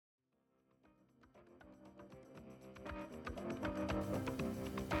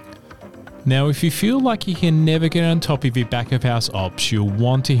Now, if you feel like you can never get on top of your back of house ops, you'll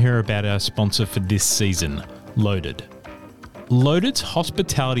want to hear about our sponsor for this season, Loaded. Loaded's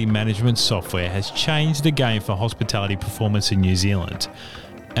hospitality management software has changed the game for hospitality performance in New Zealand,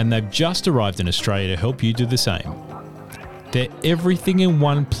 and they've just arrived in Australia to help you do the same. Their everything in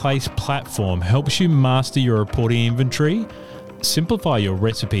one place platform helps you master your reporting inventory, simplify your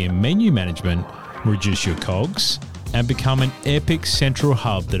recipe and menu management, reduce your COGS, and become an epic central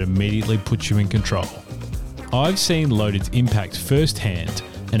hub that immediately puts you in control. I've seen Loaded's impact firsthand,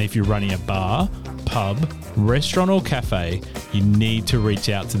 and if you're running a bar, pub, restaurant or cafe, you need to reach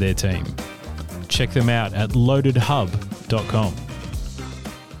out to their team. Check them out at loadedhub.com.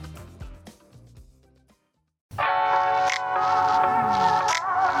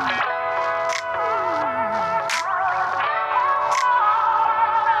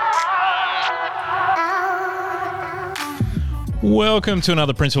 Welcome to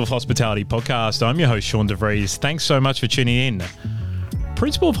another Principle of Hospitality podcast. I'm your host, Sean DeVries. Thanks so much for tuning in.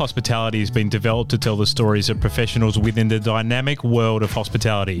 Principle of Hospitality has been developed to tell the stories of professionals within the dynamic world of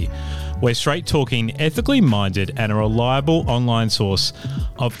hospitality. We're straight-talking, ethically minded, and a reliable online source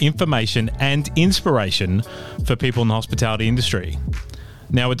of information and inspiration for people in the hospitality industry.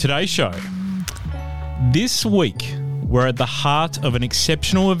 Now, with today's show, this week, we're at the heart of an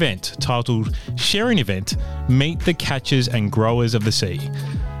exceptional event titled Sharing Event, Meet the Catchers and Growers of the Sea,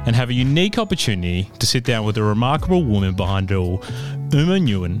 and have a unique opportunity to sit down with a remarkable woman behind it all, Umar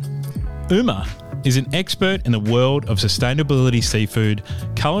Nguyen. Umar is an expert in the world of sustainability seafood,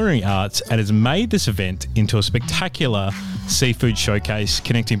 culinary arts, and has made this event into a spectacular seafood showcase,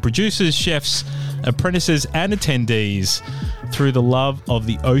 connecting producers, chefs, apprentices, and attendees through the love of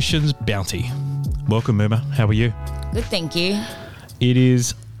the ocean's bounty. Welcome, Umar. How are you? Good, thank you. It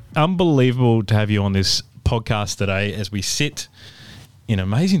is unbelievable to have you on this podcast today as we sit in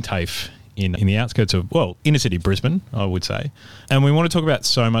amazing TAFE in the outskirts of, well, inner city Brisbane, I would say. And we want to talk about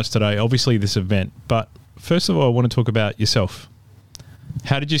so much today, obviously this event, but first of all, I want to talk about yourself.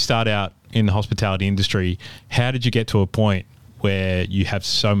 How did you start out in the hospitality industry? How did you get to a point where you have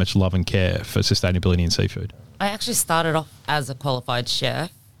so much love and care for sustainability in seafood? I actually started off as a qualified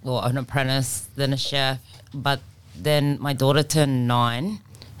chef, or an apprentice, then a chef, but then my daughter turned 9,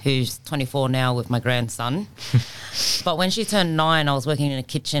 who's 24 now with my grandson. But when she turned 9, I was working in a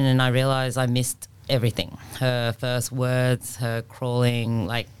kitchen and I realized I missed everything. Her first words, her crawling,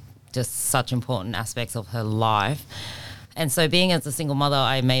 like just such important aspects of her life. And so being as a single mother,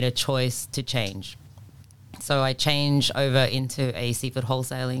 I made a choice to change. So I changed over into a seafood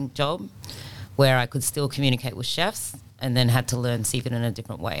wholesaling job where I could still communicate with chefs, and then had to learn seafood in a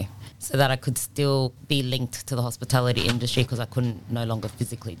different way so that I could still be linked to the hospitality industry because I couldn't no longer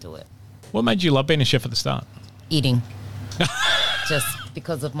physically do it. What made you love being a chef at the start? Eating. Just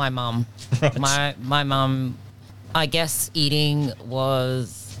because of my mum. Right. My mum, I guess eating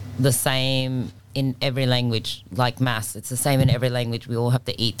was the same in every language, like maths. It's the same in every language. We all have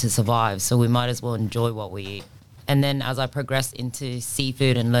to eat to survive, so we might as well enjoy what we eat. And then as I progressed into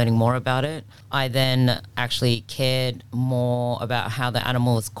seafood and learning more about it, I then actually cared more about how the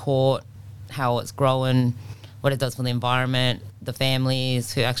animal is caught, how it's grown, what it does for the environment, the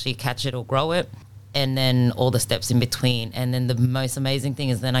families who actually catch it or grow it, and then all the steps in between. And then the most amazing thing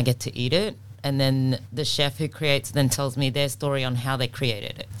is then I get to eat it. And then the chef who creates then tells me their story on how they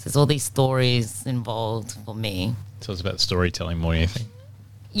created it. So there's all these stories involved for me. So it's about storytelling more than anything.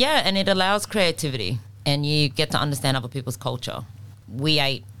 Yeah, and it allows creativity. And you get to understand other people's culture. We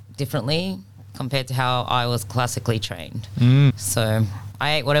ate differently compared to how I was classically trained. So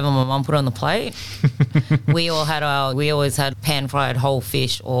I ate whatever my mum put on the plate. We always had pan-fried whole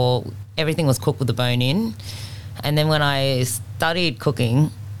fish, or everything was cooked with the bone in. And then when I studied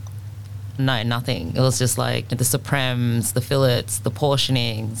cooking, no, nothing. It was just like the supremes, the fillets, the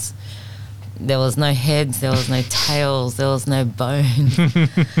portionings. There was no heads, there was no tails, there was no bones. So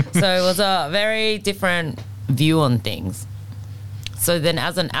it was a very different view on things. So then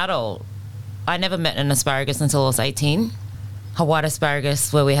as an adult, I never met an asparagus until I was 18. A white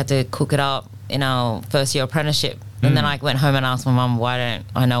asparagus where we had to cook it up in our first year apprenticeship. And then I went home and asked my mum, why don't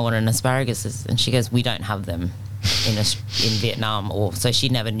I know what an asparagus is? And she goes, we don't have them in Vietnam. So she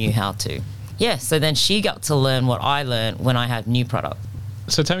never knew how to. Yeah, so then she got to learn what I learned when I had new product.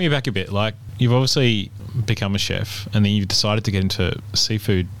 So take me back a bit. Like, you've obviously become a chef and then you've decided to get into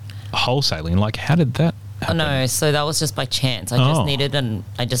seafood wholesaling. Like, how did that happen? No, so that was just by chance. I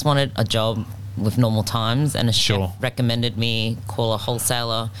just wanted a job with normal times, and a chef recommended me call a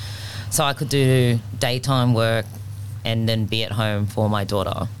wholesaler so I could do daytime work and then be at home for my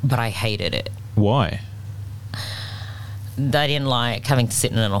daughter. But I hated it. Why? They didn't like having to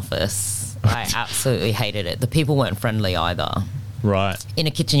sit in an office I absolutely hated it. The people weren't friendly either. Right. In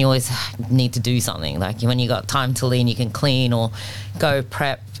a kitchen, you always need to do something. Like when you got time to lean, you can clean or go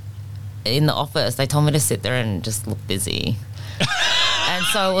prep. In the office, they told me to sit there and just look busy. And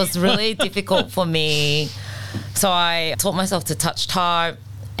so it was really difficult for me. So I taught myself to touch type.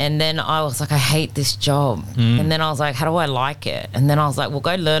 And then I was like, I hate this job. And then I was like, how do I like it? And then I was like, well,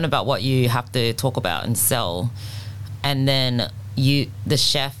 go learn about what you have to talk about and sell. And then the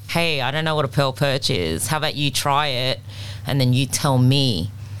chef, hey, I don't know what a pearl perch is. How about you try it? And then you tell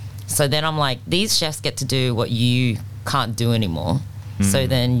me. So then I'm like, these chefs get to do what you can't do anymore. So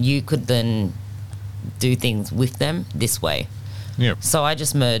then you could then do things with them this way. Yep. So I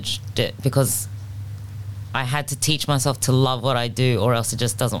just merged it because I had to teach myself to love what I do, or else it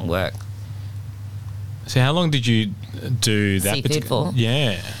just doesn't work. So how long did you do that? Seafood for?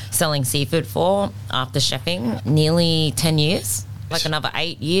 Yeah. Selling seafood for after chefing, nearly 10 years, like another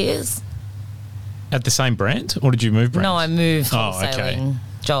 8 years. At the same brand, or did you move brands? No, I moved Oh, wholesaling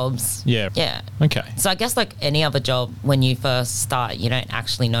jobs. Yeah. Yeah. Okay. So I guess like any other job, when you first start, you don't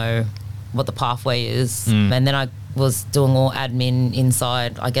actually know what the pathway is. And then I was doing all admin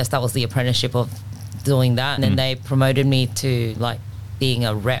inside. I guess that was the apprenticeship of doing that. And then they promoted me to like being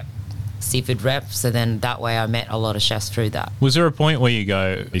a rep, seafood rep. So then that way I met a lot of chefs through that. Was there a point where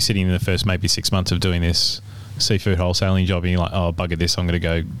you're sitting in the first maybe 6 months of doing this seafood wholesaling job and you're like, oh, bugger this, I'm going to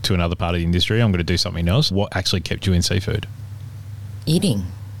go to another part of the industry, I'm going to do something else? What actually kept you in seafood? Eating.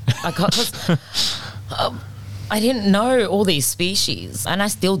 I didn't know all these species, and I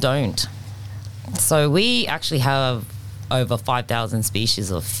still don't. So we actually have over 5,000 species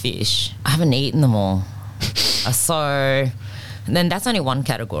of fish. I haven't eaten them all. So then that's only one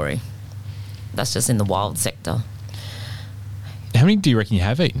category. That's just in the wild sector. How many do you reckon you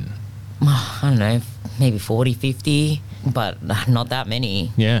have eaten? I don't know, maybe 40, 50, but not that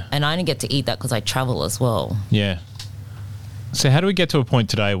many. Yeah. And I only get to eat that because I travel as well. Yeah. So how do we get to a point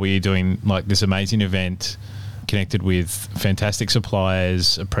today where you're doing like this amazing event, connected with fantastic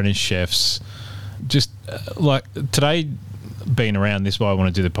suppliers, apprentice chefs, just like today being around, this is why I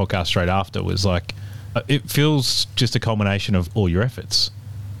want to do the podcast straight after, was like, it feels just a culmination of all your efforts,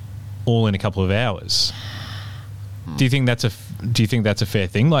 all in a couple of hours. Do you think that's a fair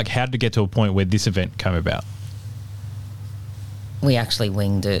thing? Like, how did it get to a point where this event came about? We actually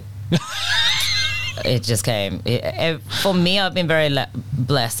winged it. It just came. For me, I've been very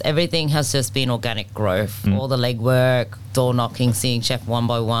blessed. Everything has just been organic growth. All the legwork, door knocking, seeing chef one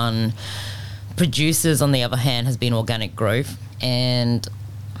by one. Producers, on the other hand, has been organic growth. And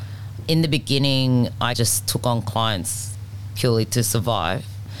in the beginning, I just took on clients purely to survive.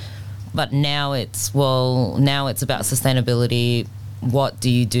 But now it's about sustainability. What do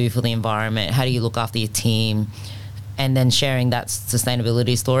you do for the environment? How do you look after your team? And then sharing that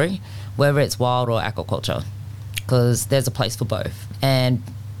sustainability story, whether it's wild or aquaculture, because there's a place for both. And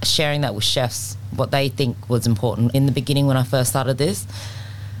sharing that with chefs, what they think was important. In the beginning, when I first started this,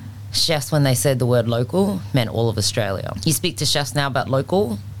 chefs, when they said the word local, meant all of Australia. You speak to chefs now about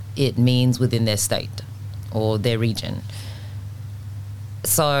local, it means within their state or their region.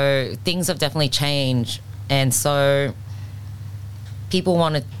 So things have definitely changed. And so people,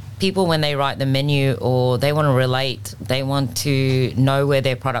 when they write the menu, or they want to relate, they want to know where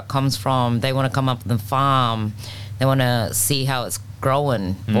their product comes from, they want to come up with the farm, they want to see how it's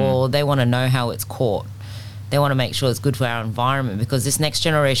growing, or they want to know how it's caught. They want to make sure it's good for our environment, because this next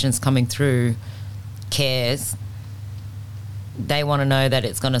generation's coming through cares. They want to know that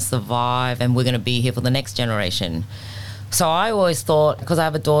it's going to survive and we're going to be here for the next generation. So I always thought, because I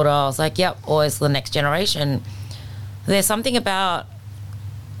have a daughter, I was like, yep, always the next generation. There's something about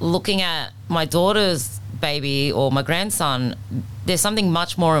looking at my daughter's baby or my grandson, there's something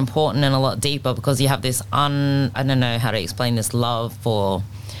much more important and a lot deeper, because you have this I don't know how to explain this, love for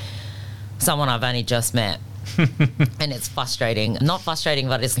someone I've only just met. And it's frustrating. Not frustrating,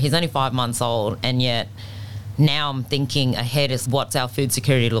 but he's only 5 months old, and yet now I'm thinking ahead is what's our food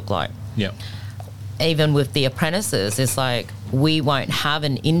security look like? Yeah. Even with the apprentices, it's like we won't have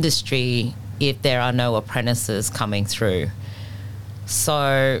an industry if there are no apprentices coming through.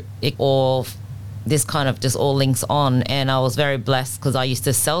 So this kind of just all links on. And I was very blessed because I used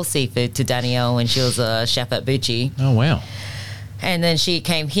to sell seafood to Danielle when she was a chef at Bucci. Oh, wow. And then she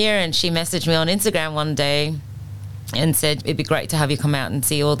came here and she messaged me on Instagram one day and said, it'd be great to have you come out and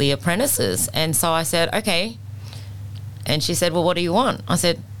see all the apprentices. And so I said, okay. And she said, well, what do you want? I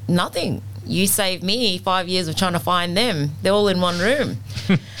said, nothing. You saved me 5 years of trying to find them. They're all in one room.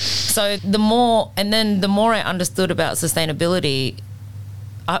 So the more I understood about sustainability,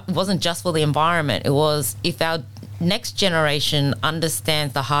 it wasn't just for the environment. It was if our next generation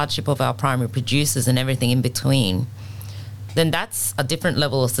understands the hardship of our primary producers and everything in between, then that's a different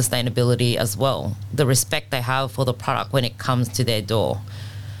level of sustainability as well. The respect they have for the product when it comes to their door,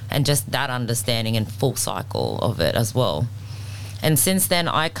 and just that understanding and full cycle of it as well. And since then,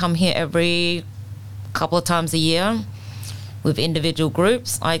 I come here every couple of times a year with individual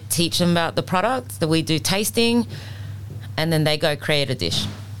groups. I teach them about the products, that we do tasting, and then they go create a dish.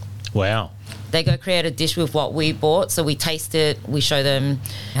 Wow. They go create a dish with what we bought. So we taste it, we show them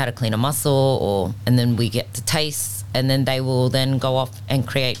how to clean a mussel, and then we get to taste, and then they will then go off and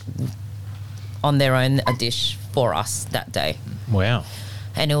create on their own a dish for us that day. Wow.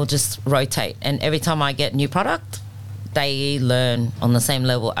 And it will just rotate. And every time I get new product, they learn on the same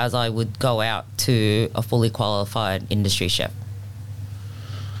level as I would go out to a fully qualified industry chef.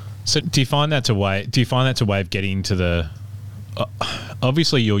 So do you find that's a way of getting to the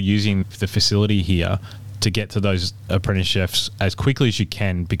obviously you're using the facility here to get to those apprentice chefs as quickly as you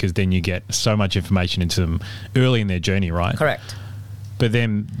can, because then you get so much information into them early in their journey, right? Correct. But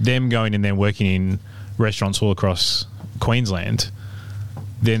them going and then working in restaurants all across Queensland,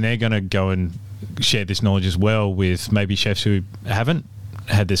 then they're going to go and share this knowledge as well with maybe chefs who haven't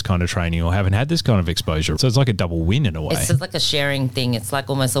had this kind of training or haven't had this kind of exposure. So it's like a double win in a way. It's just like a sharing thing. It's like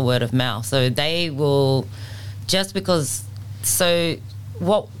almost a word of mouth. So they will, just because, so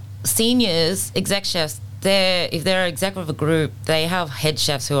what seniors, exec chefs, if they're exec of a group, they have head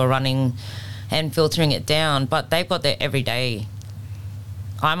chefs who are running and filtering it down, but they've got their everyday.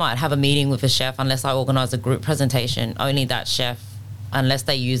 I might have a meeting with a chef unless I organise a group presentation. Only that chef, unless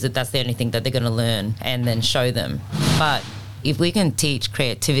they use it, that's the only thing that they're going to learn and then show them. But if we can teach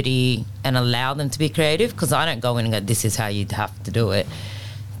creativity and allow them to be creative, because I don't go in and go, this is how you'd have to do it.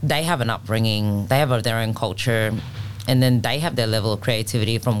 They have an upbringing, they have their own culture, and then they have their level of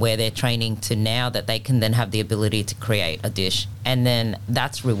creativity from where they're training to now that they can then have the ability to create a dish. And then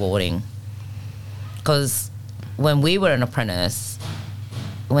that's rewarding. Because when we were an apprentice,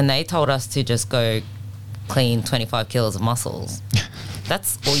 when they told us to just go clean 25 kilos of mussels,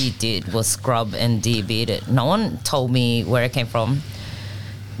 that's all you did was scrub and debeat it. No one told me where it came from.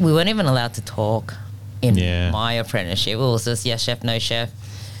 We weren't even allowed to talk in my apprenticeship. It was just yes chef, no chef.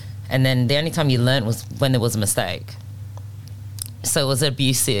 And then the only time you learned was when there was a mistake. So it was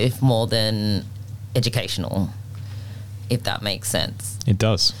abusive more than educational, if that makes sense. It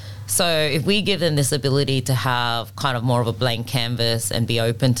does. So if we give them this ability to have kind of more of a blank canvas and be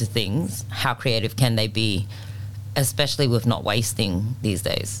open to things, how creative can they be? Especially with not wasting these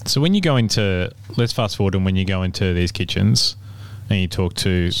days. So when you go into, let's fast forward, and when you go into these kitchens and you talk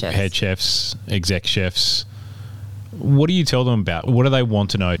to head chefs, exec chefs, what do you tell them about? What do they want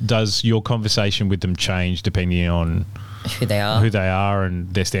to know? Does your conversation with them change depending on who they are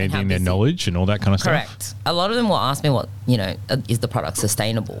and their standing, their knowledge and all that kind of stuff? Correct. A lot of them will ask me is the product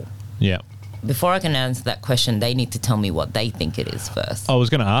sustainable? Yeah. Before I can answer that question, they need to tell me what they think it is first. I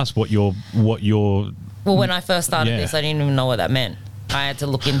was going to ask what your Well, when I first started this, I didn't even know what that meant. I had to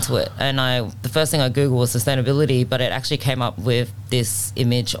look into it. And the first thing I Googled was sustainability, but it actually came up with this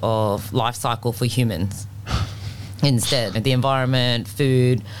image of life cycle for humans instead, the environment,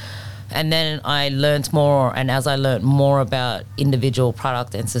 food. And then I learned more. And as I learned more about individual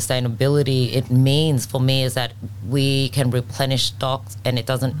product and sustainability, it means for me is that we can replenish stocks and it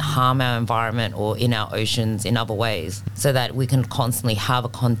doesn't harm our environment or in our oceans in other ways, so that we can constantly have a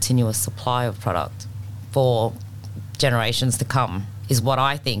continuous supply of product for generations to come, is what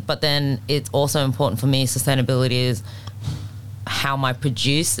I think. But then it's also important for me, sustainability is how my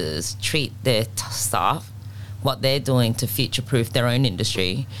producers treat their staff, what they're doing to future-proof their own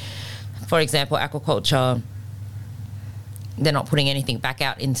industry. For example, aquaculture, they're not putting anything back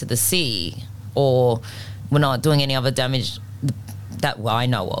out into the sea, or we're not doing any other damage that I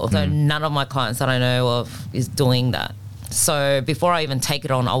know of. So none of my clients that I know of is doing that. So before I even take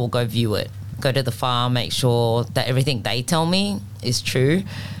it on, I will go view it, go to the farm, make sure that everything they tell me is true.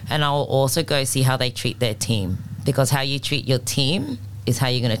 And I'll also go see how they treat their team, because how you treat your team is how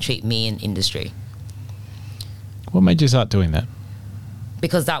you're going to treat me in industry. What made you start doing that?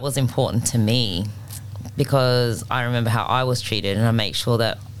 Because that was important to me, because I remember how I was treated, and I make sure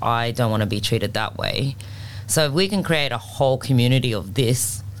that I don't want to be treated that way. So if we can create a whole community of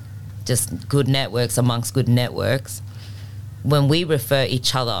this, just good networks amongst good networks, when we refer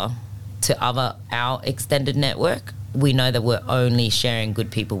each other to our extended network, we know that we're only sharing good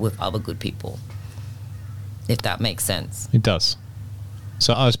people with other good people, if that makes sense. It does.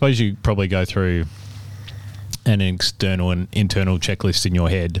 So I suppose you probably go through an external and internal checklist in your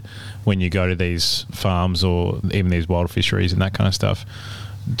head when you go to these farms or even these wild fisheries and that kind of stuff.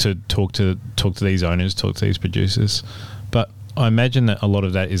 to talk to these owners, talk to these producers, but I imagine that a lot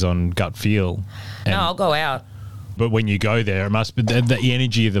of that is on gut feel. No, I'll go out. But when you go there, it must be the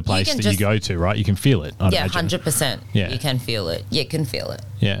energy of the place that you go to, right? You can feel it. I'd imagine. 100%. Yeah, you can feel it. You can feel it.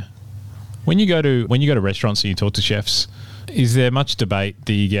 Yeah. When you go to restaurants and you talk to chefs, is there much debate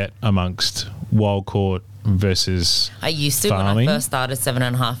that you get amongst wild caught versus I used to farming? When I first started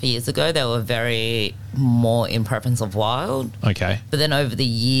 7.5 years ago. They were very more in preference of wild. Okay. But then over the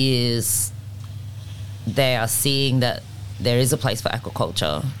years, they are seeing that there is a place for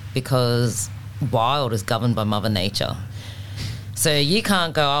aquaculture because wild is governed by Mother Nature. So you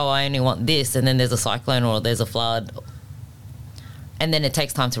can't go, oh, I only want this, and then there's a cyclone or there's a flood, and then it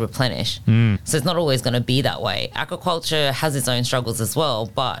takes time to replenish. So it's not always going to be that way. Aquaculture has its own struggles as well,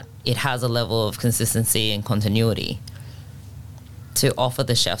 but it has a level of consistency and continuity to offer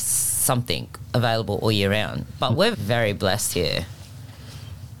the chefs something available all year round. But we're very blessed here.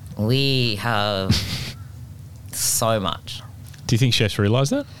 We have so much. Do you think chefs realise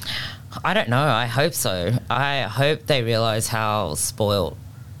that? I don't know. I hope so. I hope they realise how spoiled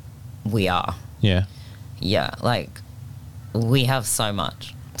we are. Yeah. Yeah, like we have so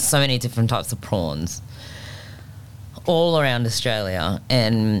much. So many different types of prawns all around Australia,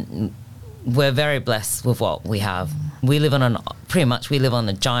 and we're very blessed with what we have. We live on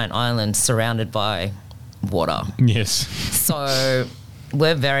a giant island surrounded by water. Yes. So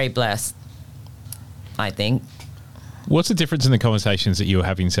we're very blessed, I think. What's the difference in the conversations that you were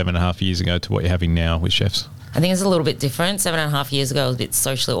having 7.5 years ago to what you're having now with chefs? I think it's a little bit different. 7.5 years ago, I was a bit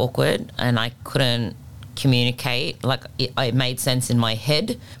socially awkward and I couldn't communicate. Like it made sense in my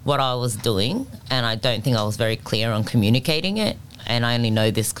head what I was doing, and I don't think I was very clear on communicating it. And I only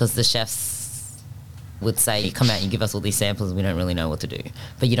know this because the chefs would say, you come out and you give us all these samples and we don't really know what to do,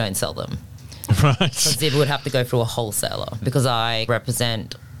 but you don't sell them. Right. Because it would have to go through a wholesaler, because I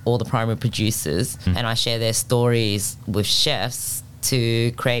represent all the primary producers and I share their stories with chefs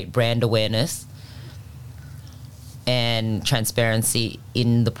to create brand awareness and transparency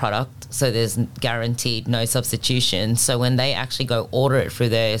in the product, so there's guaranteed no substitution. So when they actually go order it through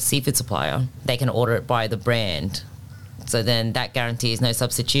their seafood supplier, they can order it by the brand. So then that guarantees no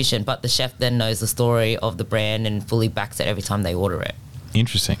substitution, but the chef then knows the story of the brand and fully backs it every time they order it.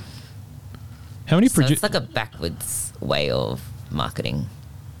 Interesting. How many So it's like a backwards way of marketing.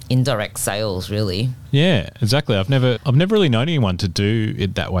 Indirect sales, really. Yeah, exactly. I've never really known anyone to do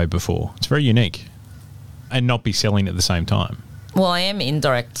it that way before. It's very unique, and not be selling at the same time. Well, I am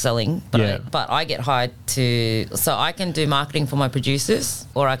indirect selling, but Yeah. but I get hired so I can do marketing for my producers,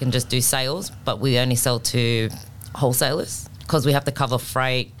 or I can just do sales, but we only sell to wholesalers because we have to cover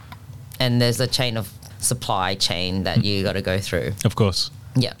freight, and there's a supply chain that you got to go through. Of course.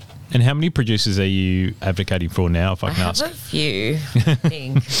 Yeah. And how many producers are you advocating for now, if I can ask? I have a few.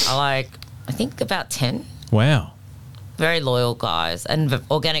 I think about 10. Wow. Very loyal guys, and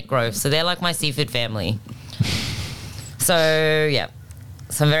organic growth. So they're like my seafood family. So yeah,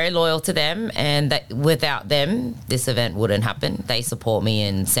 so I'm very loyal to them, and without them, this event wouldn't happen. They support me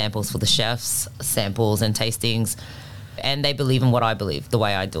in samples for the chefs, samples and tastings, and they believe in what I believe, the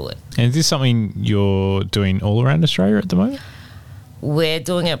way I do it. And is this something you're doing all around Australia at the moment? We're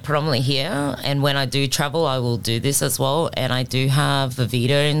doing it predominantly here, and when I do travel, I will do this as well. And I do have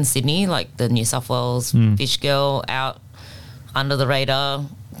Vivita in Sydney, like the New South Wales fish girl, out under the radar,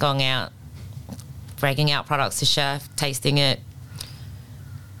 going out, breaking out products to chef, tasting it.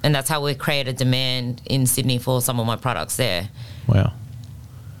 And that's how we create a demand in Sydney for some of my products there. Wow.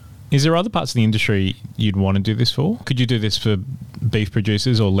 Is there other parts of the industry you'd want to do this for? Could you do this for beef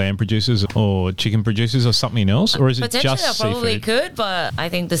producers or lamb producers or chicken producers or something else? Or is it just Potentially I probably seafood? could, but I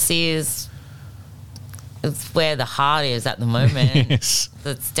think the sea is where the heart is at the moment. Yes.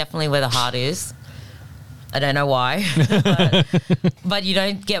 That's definitely where the heart is. I don't know why, but you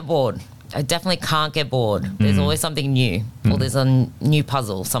don't get bored. I definitely can't get bored. There's always something new, or there's a new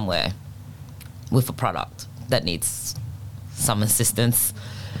puzzle somewhere with a product that needs some assistance.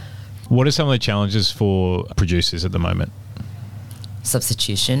 What are some of the challenges for producers at the moment?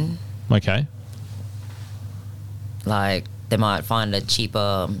 Substitution. Okay. Like they might find a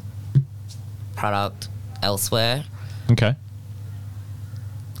cheaper product elsewhere, Okay.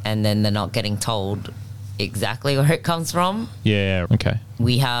 and then they're not getting told exactly where it comes from. Yeah. Okay.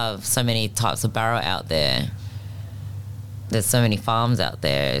 We have so many types of barra out there. There's so many farms out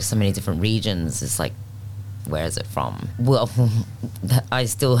there, so many different regions. It's like, where is it from? Well, I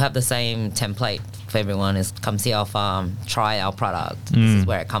still have the same template for everyone: is come see our farm, try our product. This is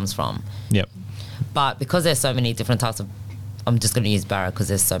where it comes from. Yep. But because there's so many different types of, I'm just going to use barra because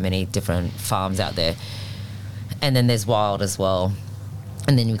there's so many different farms out there, and then there's wild as well.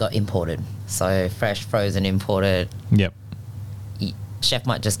 And then you've got imported. So fresh, frozen, imported. Yep. Chef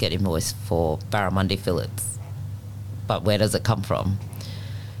might just get invoiced for barramundi fillets. But where does it come from?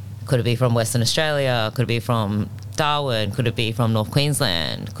 Could it be from Western Australia? Could it be from Darwin? Could it be from North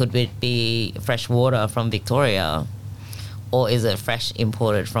Queensland? Could it be fresh water from Victoria? Or is it fresh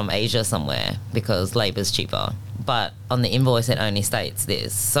imported from Asia somewhere because labour's cheaper? But on the invoice, it only states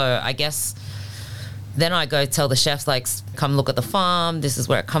this. So I guess then I go tell the chefs, like, come look at the farm. This is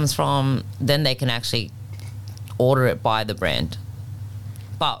where it comes from. Then they can actually order it by the brand.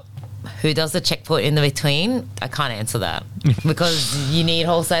 But who does the check put in the between? I can't answer that because you need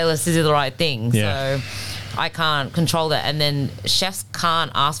wholesalers to do the right thing. Yeah. So I can't control that. And then chefs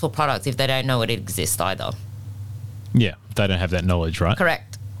can't ask for products if they don't know it exists either. Yeah, they don't have that knowledge, right?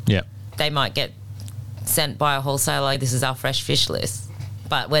 Correct. Yeah. They might get sent by a wholesaler, this is our fresh fish list.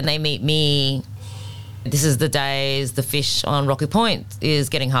 But when they meet me, this is the days the fish on Rocky Point is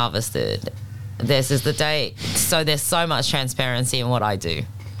getting harvested. This is the date. So there's so much transparency in what I do.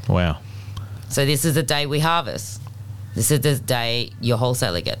 Wow. So this is the day we harvest. This is the day your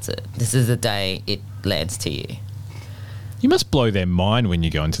wholesaler gets it. This is the day it lands to you. You must blow their mind when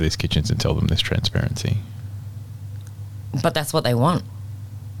you go into these kitchens and tell them this transparency. But that's what they want.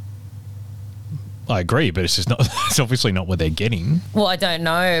 I agree, but it's just not. It's obviously not what they're getting. Well, I don't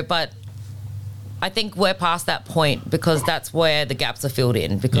know, but I think we're past that point because that's where the gaps are filled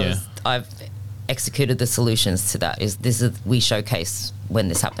in. Because I've executed the solutions to that. We showcase when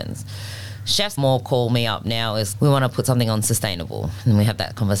this happens. Chefs more call me up now is we want to put something on sustainable, and we have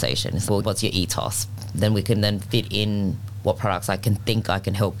that conversation. So, well, what's your ethos? Then we can then fit in what products I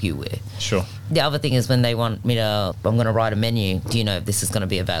can help you with. Sure. The other thing is when they want me to, I'm going to write a menu. Do you know if this is going to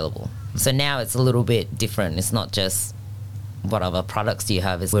be available? So now it's a little bit different. It's not just what other products do you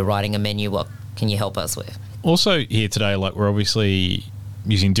have. We're writing a menu. What can you help us with? Also here today, like we're obviously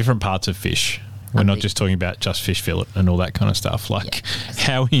using different parts of fish. We're not just talking about just fish fillet and all that kind of stuff. Like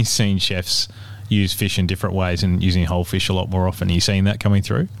how are you seeing chefs use fish in different ways and using whole fish a lot more often? Are you seeing that coming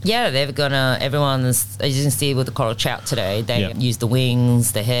through? Yeah, everyone's, as you can see with the coral trout today, they use the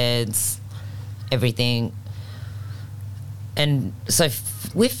wings, the heads, everything. And so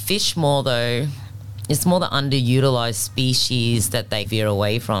with fish more though, it's more the underutilized species that they veer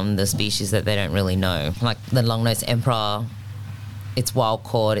away from, the species that they don't really know. Like the long-nosed emperor, it's wild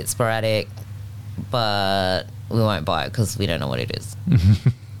caught, it's sporadic, but we won't buy it because we don't know what it is.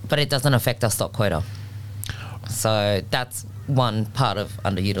 But it doesn't affect our stock quota. So that's one part of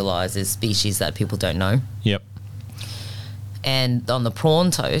underutilized is species that people don't know. Yep. And on the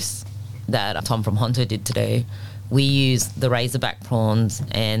prawn toast that Tom from Honto did today, we use the razorback prawns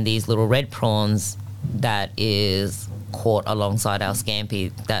and these little red prawns that is caught alongside our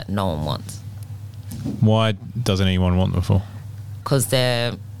scampi that no one wants. Why doesn't anyone want them for? Because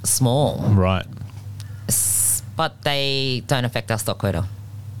they're small. Right. But they don't affect our stock quota.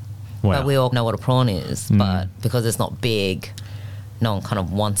 Wow. But we all know what a prawn is, but because it's not big, no one kind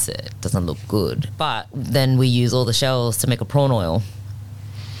of wants it. It doesn't look good. But then we use all the shells to make a prawn oil.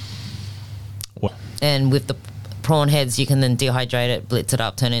 What? And with the prawn heads, you can then dehydrate it, blitz it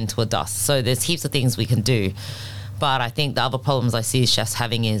up, turn it into a dust. So there's heaps of things we can do. But I think the other problems I see chefs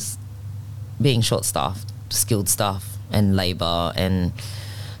having is being short-staffed, skilled staff and labour. And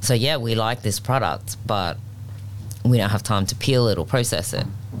so, yeah, we like this product, but we don't have time to peel it or process it.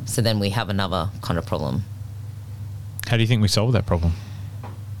 So then we have another kind of problem. How do you think we solve that problem?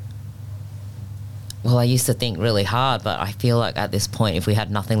 Well, I used to think really hard, but I feel like at this point, if we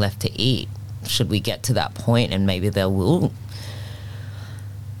had nothing left to eat, should we get to that point and maybe they will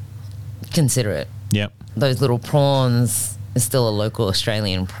consider it. Yep. Those little prawns is still a local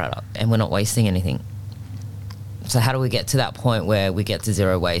Australian product and we're not wasting anything. So how do we get to that point where we get to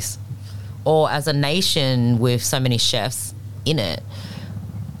zero waste? Or as a nation with so many chefs in it,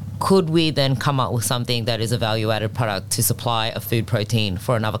 could we then come up with something that is a value-added product to supply a food protein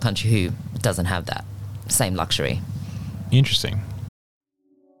for another country who doesn't have that same luxury? Interesting.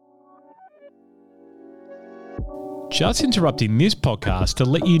 Just interrupting this podcast to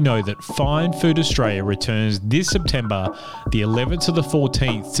let you know that Fine Food Australia returns this September the 11th to the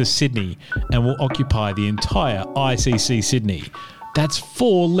 14th to Sydney and will occupy the entire ICC Sydney. That's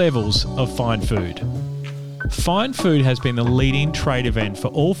 4 levels of fine food. Fine Food has been the leading trade event for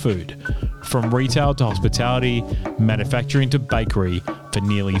all food, from retail to hospitality, manufacturing to bakery, for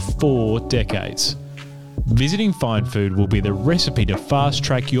nearly 4 decades. Visiting Fine Food will be the recipe to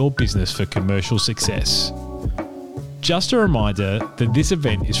fast-track your business for commercial success. Just a reminder that this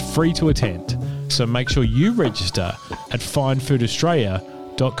event is free to attend, so make sure you register at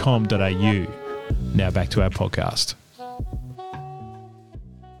finefoodaustralia.com.au. Now back to our podcast.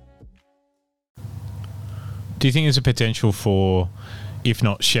 Do you think there's a potential for, if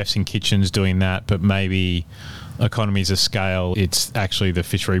not chefs in kitchens doing that, but maybe economies of scale, it's actually the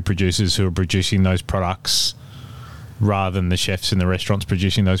fishery producers who are producing those products rather than the chefs in the restaurants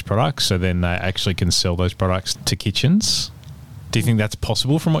producing those products, so then they actually can sell those products to kitchens? Do you think that's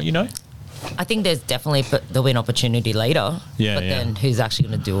possible from what you know? I think there's definitely there'll be an opportunity later. Yeah, but yeah. then who's actually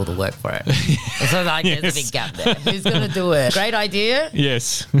going to do all the work for it? So like there's Yes. a big gap there. Who's going to do it? Great idea,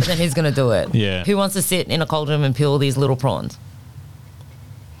 Yes. but then who's going to do it? Yeah. Who wants to sit in a cold room and peel these little prawns?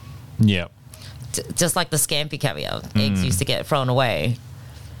 Yeah. Just like the scampi caviar. Eggs used to get thrown away.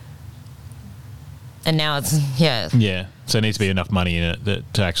 And now it's, yeah. Yeah. So there needs to be enough money in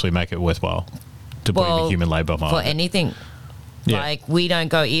it to actually make it worthwhile to put in the human labour for market. anything. Yeah. Like, we don't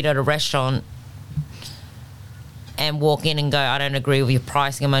go eat at a restaurant and walk in and go, I don't agree with your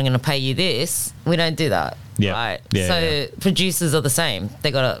pricing, I'm only going to pay you this. We don't do that. Yeah. Right? Yeah, so yeah. producers are the same. They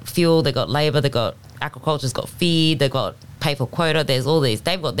got fuel, they got labour, they got agriculture's got feed, they got pay for quota. There's all these.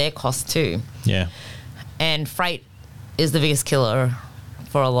 They've got their costs too. Yeah. And freight is the biggest killer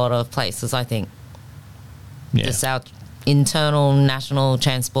for a lot of places, I think. Yeah. Just our internal, national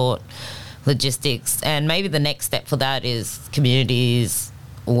transport, logistics. And maybe the next step for that is communities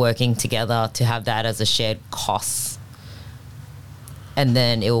working together to have that as a shared cost. And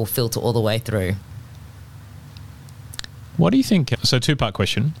then it will filter all the way through. What do you think? So, two-part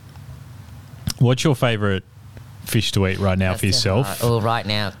question. What's your favourite fish to eat right now for yourself? Oh, right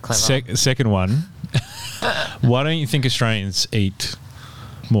now, clever. Second one, why don't you think Australians eat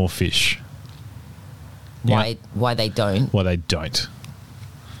more fish? Why they don't? Why they don't?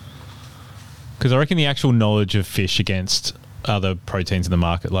 Because I reckon the actual knowledge of fish against other proteins in the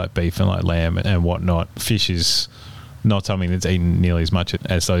market, like beef and like lamb and whatnot, fish is not something that's eaten nearly as much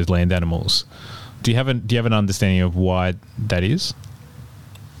as those land animals. Do you have an understanding of why that is?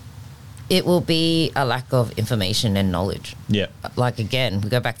 It will be a lack of information and knowledge. Yeah. Like, again, we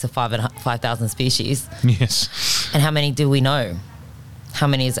go back to 5,000 species. Yes. And how many do we know? How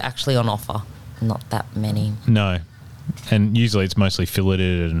many is actually on offer? Not that many. No. And usually it's mostly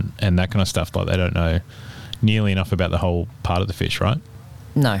filleted and that kind of stuff. Like, they don't know nearly enough about the whole part of the fish, right?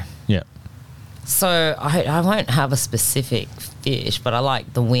 No. Yeah. So I won't have a specific fish, but I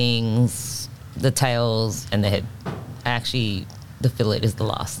like the wings, the tails, and the head. Actually, the fillet is the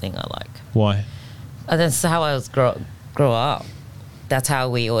last thing I like. Why? And that's how I was grow up. That's how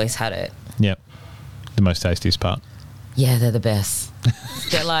we always had it. Yep. The most tastiest part. Yeah, they're the best.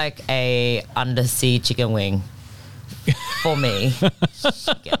 They're like a undersea chicken wing for me.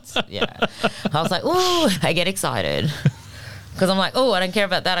 Yeah. I was like, ooh, I get excited. Because I'm like, oh, I don't care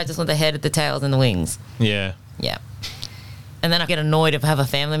about that. I just want the head, the tails, and the wings. Yeah. Yeah. And then I get annoyed if I have a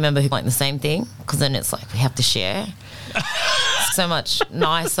family member who like the same thing, because then it's like we have to share. It's so much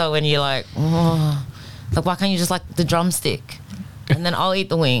nicer when you're like, oh, like, why can't you just like the drumstick? And then I'll eat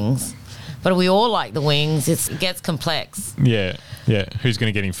the wings. But we all like the wings. It gets complex. Yeah. Yeah. Who's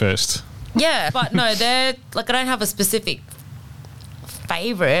going to get him first? Yeah, but no, they're like, I don't have a specific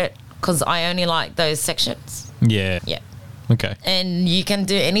favorite because I only like those sections. Yeah. Yeah. Okay. And you can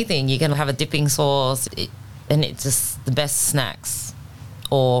do anything. You can have a dipping sauce, and it's just the best snacks,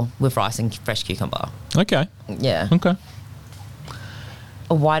 or with rice and fresh cucumber. Okay. Yeah. Okay.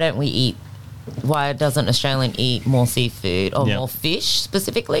 Why don't we eat? Why doesn't Australian eat more seafood or Yeah. more fish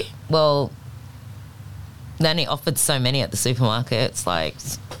specifically? Well, they only offered so many at the supermarkets, like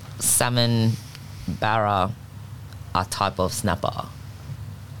salmon, barra, a type of snapper.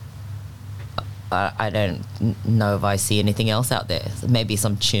 I don't know if I see anything else out there. Maybe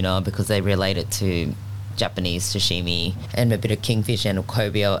some tuna because they relate it to Japanese sashimi, and a bit of kingfish and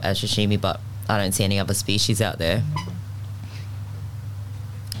cobia as sashimi, but I don't see any other species out there.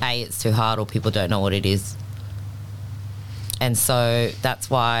 A, it's too hard, or people don't know what it is. And so that's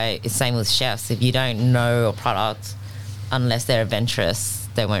why it's same with chefs. If you don't know a product, unless they're adventurous,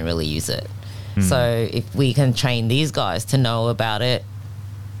 they won't really use it. So if we can train these guys to know about it,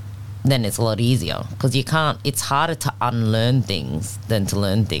 then it's a lot easier, because you can't, it's harder to unlearn things than to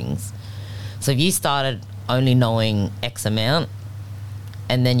learn things. So if you started only knowing X amount,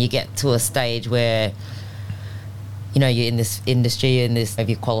 and then you get to a stage where, you know, you're in this industry, if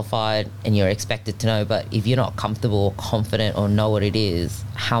you're qualified and you're expected to know, but if you're not comfortable or confident or know what it is,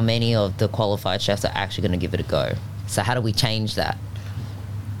 how many of the qualified chefs are actually going to give it a go? So how do we change that?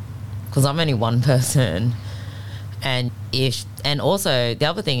 Because I'm only one person. And also the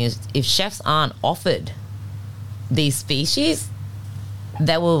other thing is, if chefs aren't offered these species,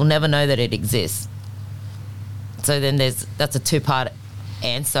 they will never know that it exists. So then that's a two-part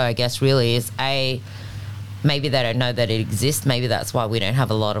answer, I guess, really, is A, maybe they don't know that it exists. Maybe that's why we don't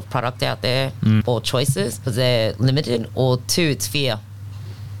have a lot of product out there or choices, because they're limited. Or 2, it's fear,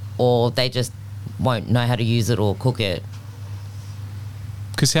 or they just won't know how to use it or cook it.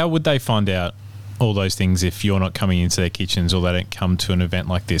 Because how would they find out all those things if you're not coming into their kitchens or they don't come to an event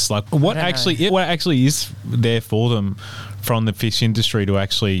like this? Like, what actually is there for them from the fish industry to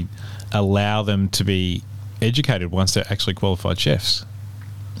actually allow them to be educated once they're actually qualified chefs?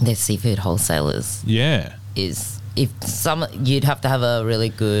 They're seafood wholesalers. Yeah. You'd have to have a really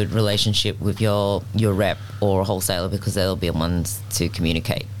good relationship with your rep or wholesaler, because they'll be the ones to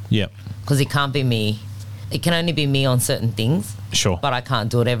communicate. Yeah. Because it can't be me. It can only be me on certain things. Sure. But I can't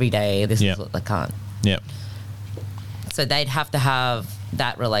do it every day. This is what I can't. Yeah. So they'd have to have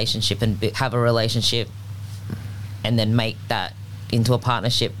that relationship and have a relationship, and then make that into a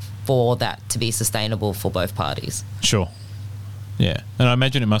partnership for that to be sustainable for both parties. Sure. Yeah. And I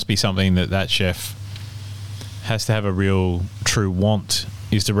imagine it must be something that chef has to have a real true want,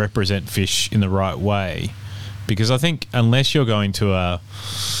 is to represent fish in the right way. Because I think unless you're going to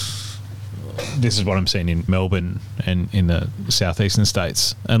this is what I'm seeing in Melbourne and in the southeastern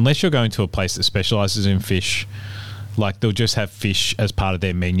states, unless you're going to a place that specialises in fish, like they'll just have fish as part of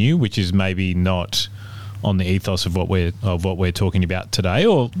their menu, which is maybe not on the ethos of what we're talking about today,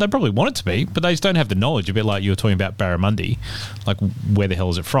 or they probably want it to be, but they just don't have the knowledge. A bit like you were talking about barramundi, like where the hell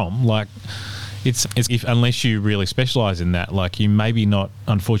is it from? Like it's unless you really specialise in that, like you maybe not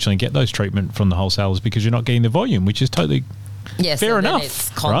unfortunately get those treatment from the wholesalers because you're not getting the volume, which is totally fair enough. It's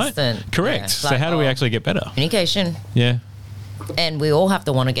constant, right? Correct. Yeah, so how do we actually get better? Communication. Yeah. And we all have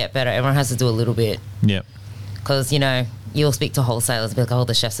to want to get better. Everyone has to do a little bit. Yeah. Because you'll speak to wholesalers and be like, oh,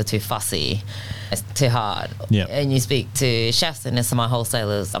 the chefs are too fussy, it's too hard. Yeah. And you speak to chefs and it's my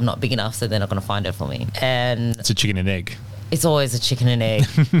wholesalers, I'm not big enough, so they're not going to find it for me. And it's a chicken and egg. It's always a chicken and egg.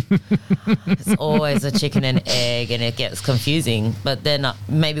 It's always a chicken and egg, and it gets confusing. But then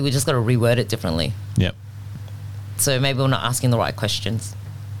maybe we just got to reword it differently. Yep. So maybe we're not asking the right questions.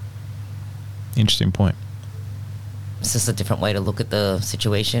 Interesting point. It's just a different way to look at the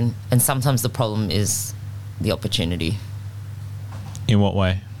situation. And sometimes the problem is the opportunity. In what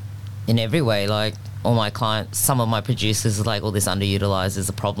way? In every way. Like all my clients, some of my producers are like, all this underutilized is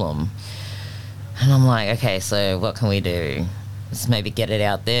a problem. And I'm like, okay, so what can we do? Let's maybe get it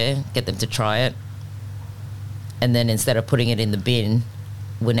out there, get them to try it. And then instead of putting it in the bin,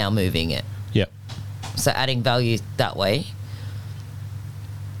 we're now moving it. Yep. So adding value that way.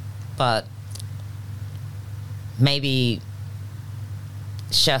 But maybe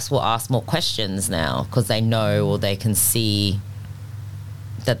chefs will ask more questions now because they know or they can see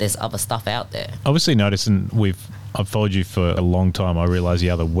that there's other stuff out there. Obviously noticing I've followed you for a long time. I realised the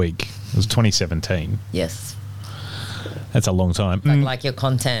other week, it was 2017. Yes. That's a long time. Like your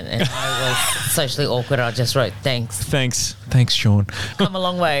content, and I was socially awkward. I just wrote thanks. Thanks, Sean. Come a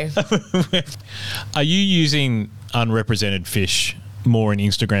long way. Are you using unrepresented fish more in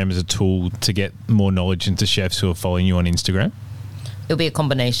Instagram as a tool to get more knowledge into chefs who are following you on Instagram? It'll be a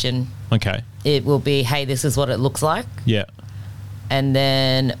combination. Okay. It will be, hey, this is what it looks like. Yeah. And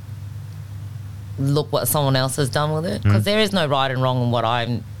then look what someone else has done with it, because there is no right and wrong in what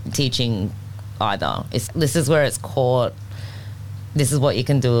I'm teaching either. This is where it's caught. This is what you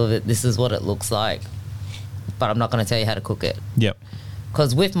can do with it. This is what it looks like. But I'm not going to tell you how to cook it. Yep.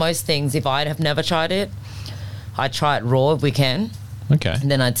 Because with most things, if I have never tried it, I'd try it raw if we can. Okay. And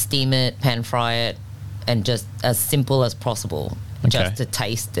then I'd steam it, pan fry it, and just as simple as possible, just to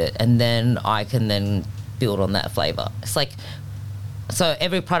taste it. And then I can then build on that flavor. It's like, so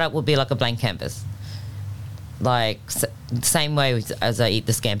every product will be like a blank canvas. Like, same way as I eat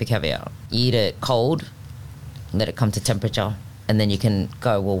the scampi caviar. You eat it cold, let it come to temperature, and then you can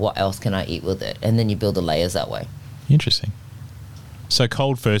go, well, what else can I eat with it? And then you build the layers that way. Interesting. So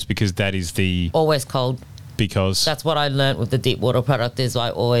cold first, because that is the... Always cold. Because... That's what I learned with the deep water product, is I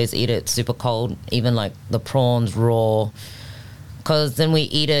always eat it super cold, even like the prawns raw. Because then we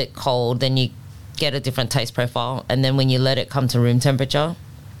eat it cold, then you get a different taste profile. And then when you let it come to room temperature,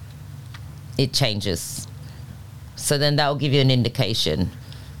 it changes. So then that will give you an indication.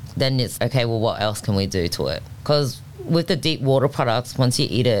 Then it's, okay, well, what else can we do to it? Because with the deep water products, once you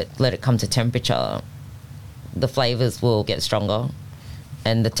eat it, let it come to temperature, the flavors will get stronger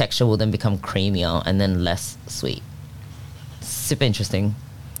and the texture will then become creamier and then less sweet. Super interesting.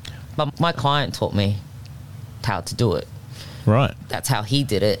 But my client taught me how to do it. Right. That's how he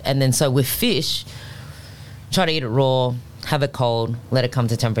did it. And then so with fish, try to eat it raw, have it cold, let it come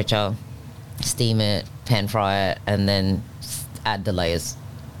to temperature, steam it, pan fry it, and then add the layers.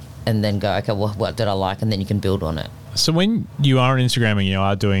 And then go, okay, well, what did I like? And then you can build on it. So when you are on Instagram and you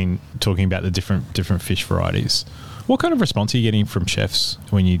are talking about the different fish varieties, what kind of response are you getting from chefs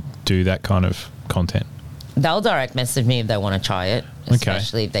when you do that kind of content? They'll direct message me if they want to try it,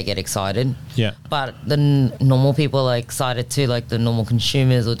 especially if they get excited. Yeah. But the normal people are excited too, like the normal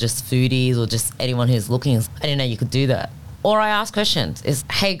consumers or just foodies or just anyone who's looking. I didn't know you could do that. Or I ask questions. It's,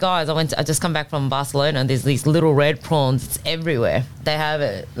 hey guys, I just come back from Barcelona and there's these little red prawns. It's everywhere. They have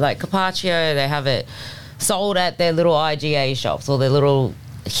it like carpaccio. They have it sold at their little IGA shops or their little...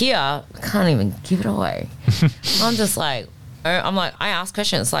 Here, I can't even give it away. I'm just like... I ask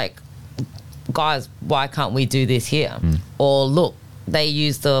questions like, guys, why can't we do this here? Or look, they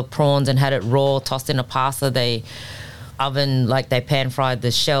used the prawns and had it raw, tossed in a pasta. They they pan fried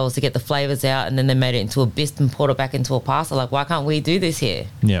the shells to get the flavors out, and then they made it into a bisque and poured it back into a pasta. Like, why can't we do this here?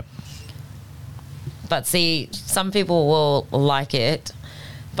 Yep. But see, some people will like it,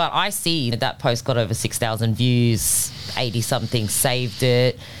 but I see that post got over 6,000 views, 80 something saved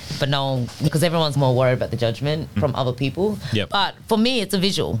it, but no one, because everyone's more worried about the judgment from other people. Yep. But for me, it's a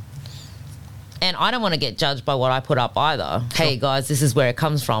visual. And I don't want to get judged by what I put up either. Sure. Hey guys, this is where it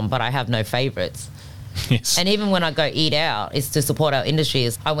comes from, but I have no favorites. Yes. And even when I go eat out, it's to support our industry.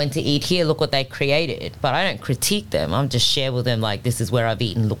 I went to eat here, look what they created. But I don't critique them. I'm just share with them, like, this is where I've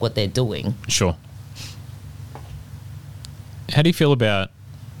eaten, look what they're doing. Sure. How do you feel about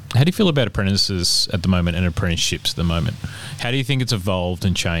apprentices at the moment and apprenticeships at the moment? How do you think it's evolved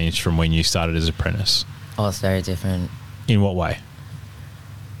and changed from when you started as an apprentice? Oh, it's very different. In what way?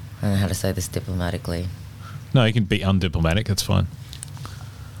 I don't know how to say this diplomatically. No, you can be undiplomatic. That's fine.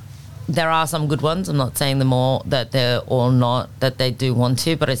 There are some good ones. I'm not saying them all, that they're all not, that they do want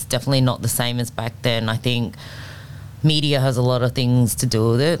to, but it's definitely not the same as back then. I think media has a lot of things to do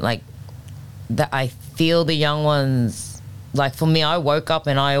with it. Like, that I feel the young ones, like for me, I woke up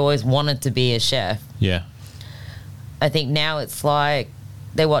and I always wanted to be a chef. Yeah. I think now it's like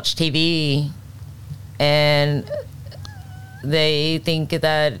they watch TV and they think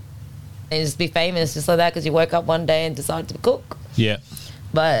that they just be famous just like that because you woke up one day and decided to cook. Yeah.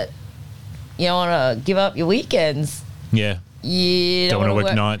 But you don't want to give up your weekends. Yeah. You don't want to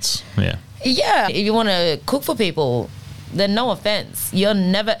work nights. Yeah. Yeah. If you want to cook for people, then no offense, you're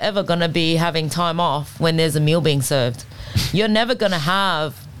never ever going to be having time off when there's a meal being served. You're never going to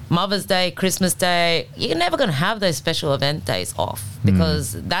have Mother's Day, Christmas Day. You're never going to have those special event days off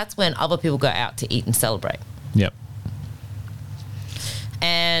because that's when other people go out to eat and celebrate. Yep.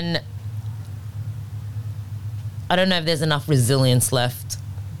 And I don't know if there's enough resilience left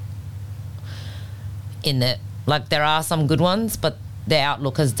in it. Like, there are some good ones, but their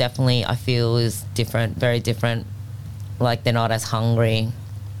outlook is definitely, I feel, is different, very different. Like, they're not as hungry.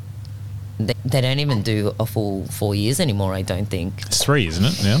 They don't even do a full 4 years anymore, I don't think. It's 3, isn't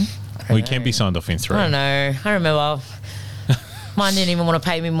it? Yeah. We can be signed off in 3. I don't know. I remember mine didn't even want to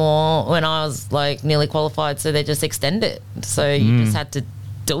pay me more when I was like nearly qualified, so they just extend it. So you just had to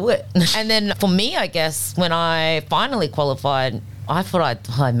do it. And then for me, I guess, when I finally qualified, I thought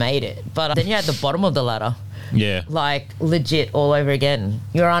I made it. But then you're at the bottom of the ladder. Yeah. Like, legit all over again.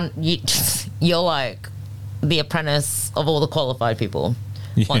 You're like the apprentice of all the qualified people.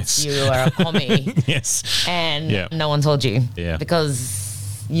 Yes. Once you are a commie. Yes. And no one told you. Yeah.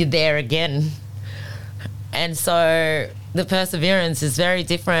 Because you're there again. And so the perseverance is very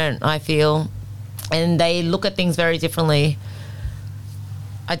different, I feel. And they look at things very differently.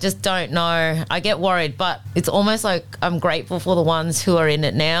 I just don't know. I get worried, but it's almost like I'm grateful for the ones who are in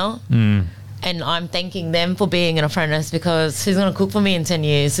it now. And I'm thanking them for being an apprentice, because who's going to cook for me in 10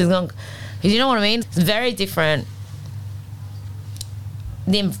 years? You know what I mean? It's very different.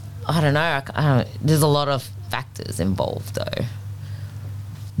 I don't know. There's a lot of factors involved, though.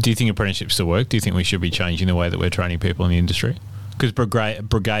 Do you think apprenticeships still work? Do you think we should be changing the way that we're training people in the industry? Because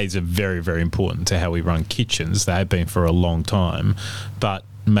brigades are very, very important to how we run kitchens. They have been for a long time, but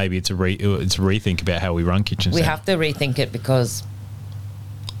maybe it's a rethink about how we run kitchens. We have to rethink it, because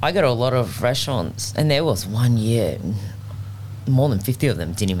I go to a lot of restaurants, and there was 1 year, more than 50% of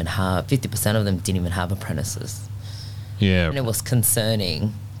them didn't even have apprentices. Yeah. And it was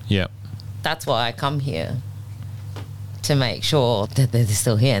concerning. Yeah. That's why I come here, to make sure that they're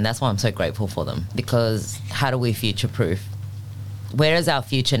still here. And that's why I'm so grateful for them, because how do we future-proof? Where is our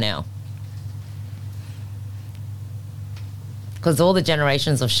future now? Because all the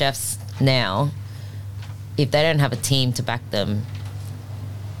generations of chefs now, if they don't have a team to back them,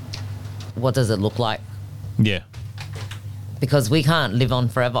 what does it look like? Yeah. Because we can't live on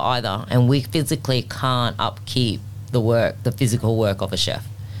forever either, and we physically can't upkeep the physical work of a chef.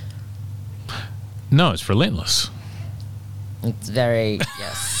 No, it's relentless. It's very,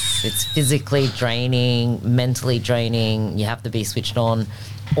 yes. It's physically draining, mentally draining. You have to be switched on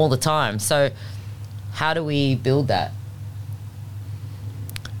all the time. So how do we build that?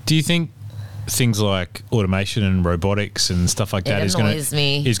 Do you think things like automation and robotics and stuff like that is going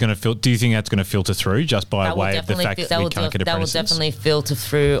to do you think that's going to filter through just by way of the fact that we can't get apprentices? That will definitely filter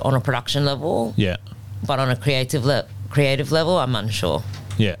through on a production level. Yeah. But on a creative level, I'm unsure.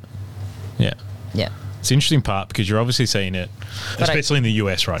 Yeah. Yeah. Yeah. It's the interesting part because you're obviously seeing it, especially in the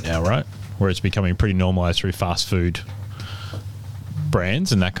US right now, right? Where it's becoming pretty normalized through fast food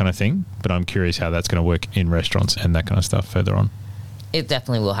brands and that kind of thing. But I'm curious how that's going to work in restaurants and that kind of stuff further on. It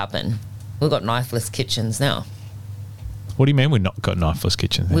definitely will happen. We've got knifeless kitchens now. What do you mean we've not got knifeless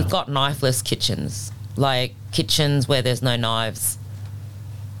kitchens now? We've got knifeless kitchens, like kitchens where there's no knives.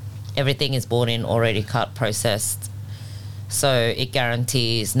 Everything is bought in, already cut, processed. So it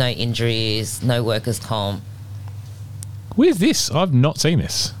guarantees no injuries, no workers' comp. Where's this? I've not seen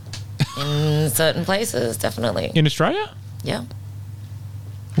this. In certain places, definitely. In Australia? Yeah.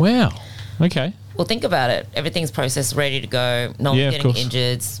 Wow. Okay. Well, think about it. Everything's processed, ready to go. No one's getting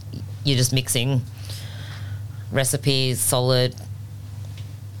injured. You're just mixing recipes, solid.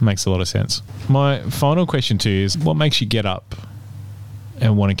 Makes a lot of sense. My final question to you is, what makes you get up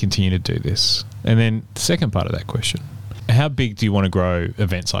and want to continue to do this? And then the second part of that question, how big do you want to grow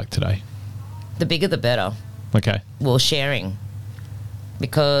events like today? The bigger the better. Okay. Well, sharing.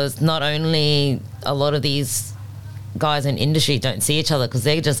 Because not only a lot of these guys in industry don't see each other because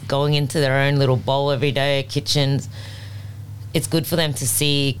they're just going into their own little bowl every day, kitchens. It's good for them to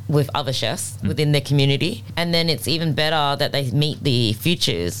see with other chefs within their community. And then it's even better that they meet the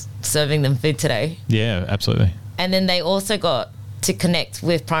futures serving them food today. Yeah, absolutely. And then they also got to connect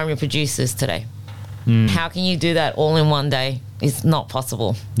with primary producers today. How can you do that all in one day? It's not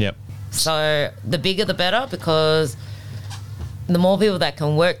possible. Yep. So the bigger the better, because the more people that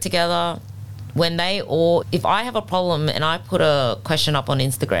can work together, if I have a problem and I put a question up on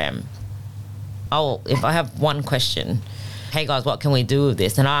Instagram, if I have one question, hey guys, what can we do with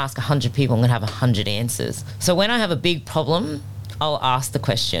this? And I ask 100 people, I'm going to have 100 answers. So when I have a big problem, I'll ask the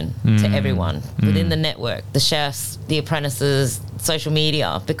question to everyone within the network, the chefs, the apprentices, social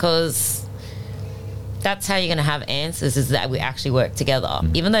media, because that's how you're going to have answers, is that we actually work together.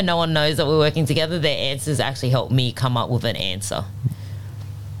 Even though no one knows that we're working together, their answers actually help me come up with an answer.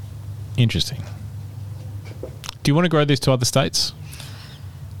 Interesting. Do you want to grow this to other states?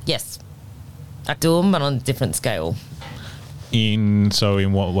 Yes. I do them, but on a different scale. In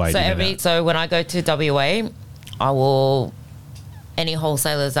what way? So when I go to WA, any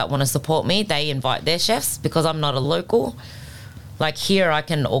wholesalers that want to support me, they invite their chefs because I'm not a local. Like here, I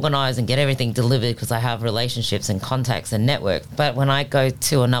can organise and get everything delivered because I have relationships and contacts and network. But when I go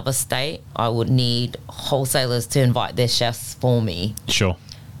to another state, I would need wholesalers to invite their chefs for me. Sure.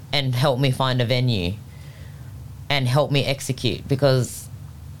 And help me find a venue and help me execute, because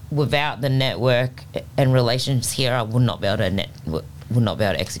without the network and relations here, I would not be able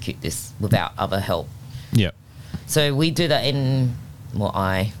to execute this without other help. Yeah. So we do that in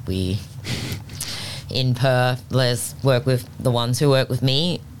Perth. Let's work with the ones who work with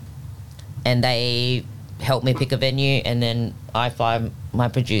me, and they help me pick a venue, and then I fly my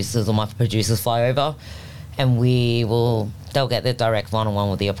producers, or my producers fly over, and they'll get their direct one-on-one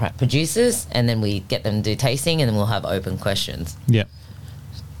with the producers, and then we get them to do tasting, and then we'll have open questions. Yeah.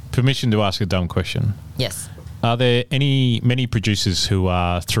 Permission to ask a dumb question. Yes. Are there many producers who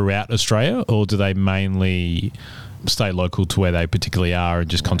are throughout Australia, or do they mainly stay local to where they particularly are and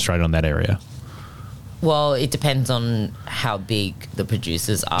just concentrate on that area? Well, it depends on how big the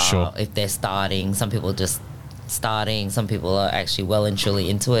producers are. Sure. If they're starting, some people are just starting, some people are actually well and truly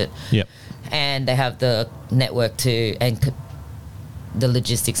into it. Yep. And they have the network and the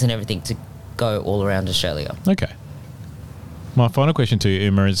logistics and everything to go all around Australia. Okay. My final question to you,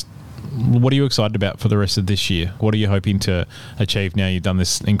 Umar, is what are you excited about for the rest of this year? What are you hoping to achieve now you've done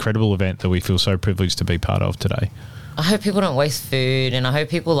this incredible event that we feel so privileged to be part of today? I hope people don't waste food, and I hope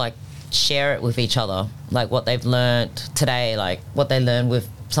people share it with each other, what they've learned today, what they learned with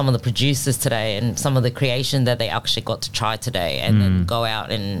some of the producers today and some of the creation that they actually got to try today, and then go out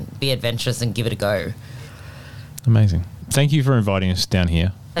and be adventurous and give it a go. Amazing. Thank you for inviting us down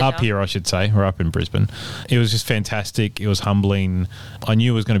here. Pleasure. Up here, I should say. We're up in Brisbane. It was just fantastic. It was humbling. I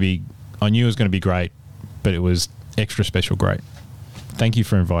knew it was going to be great, but it was extra special great. Thank you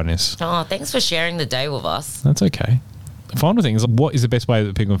for inviting us. Oh, thanks for sharing the day with us. That's okay. Final thing is, what is the best way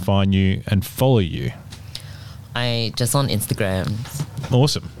that people can find you and follow you? Just on Instagram.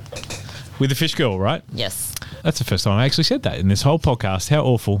 Awesome. With the Fish Girl, right? Yes. That's the first time I actually said that in this whole podcast. How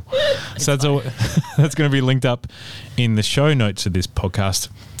awful. So that's going to be linked up in the show notes of this podcast.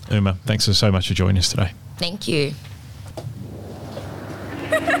 Umar, thanks so much for joining us today. Thank you.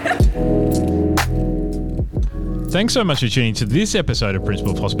 Thanks so much for tuning to this episode of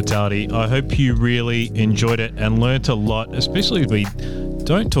Principle of Hospitality. I hope you really enjoyed it and learnt a lot, especially as we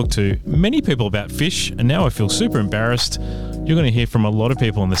don't talk to many people about fish, and now I feel super embarrassed. You're going to hear from a lot of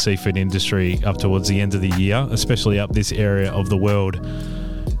people in the seafood industry up towards the end of the year, especially up this area of the world.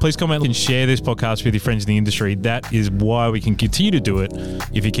 Please comment and share this podcast with your friends in the industry. That is why we can continue to do it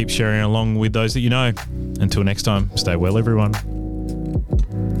if you keep sharing along with those that you know. Until next time, stay well, everyone.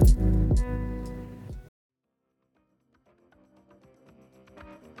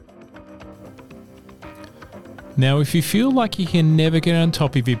 Now, if you feel like you can never get on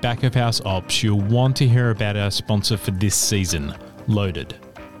top of your back of house ops, you'll want to hear about our sponsor for this season, Loaded.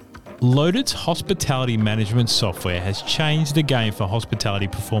 Loaded's hospitality management software has changed the game for hospitality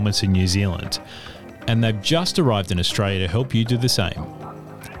performance in New Zealand, and they've just arrived in Australia to help you do the same.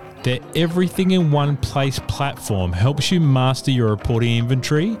 Their everything in one place platform helps you master your reporting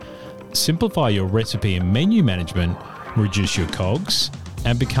inventory, simplify your recipe and menu management, reduce your COGS,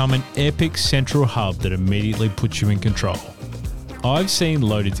 and become an epic central hub that immediately puts you in control. I've seen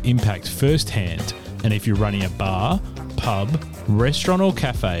Loaded's impact firsthand, and if you're running a bar, pub, restaurant or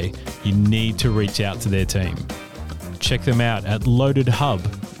cafe, you need to reach out to their team. Check them out at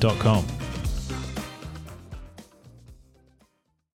loadedhub.com.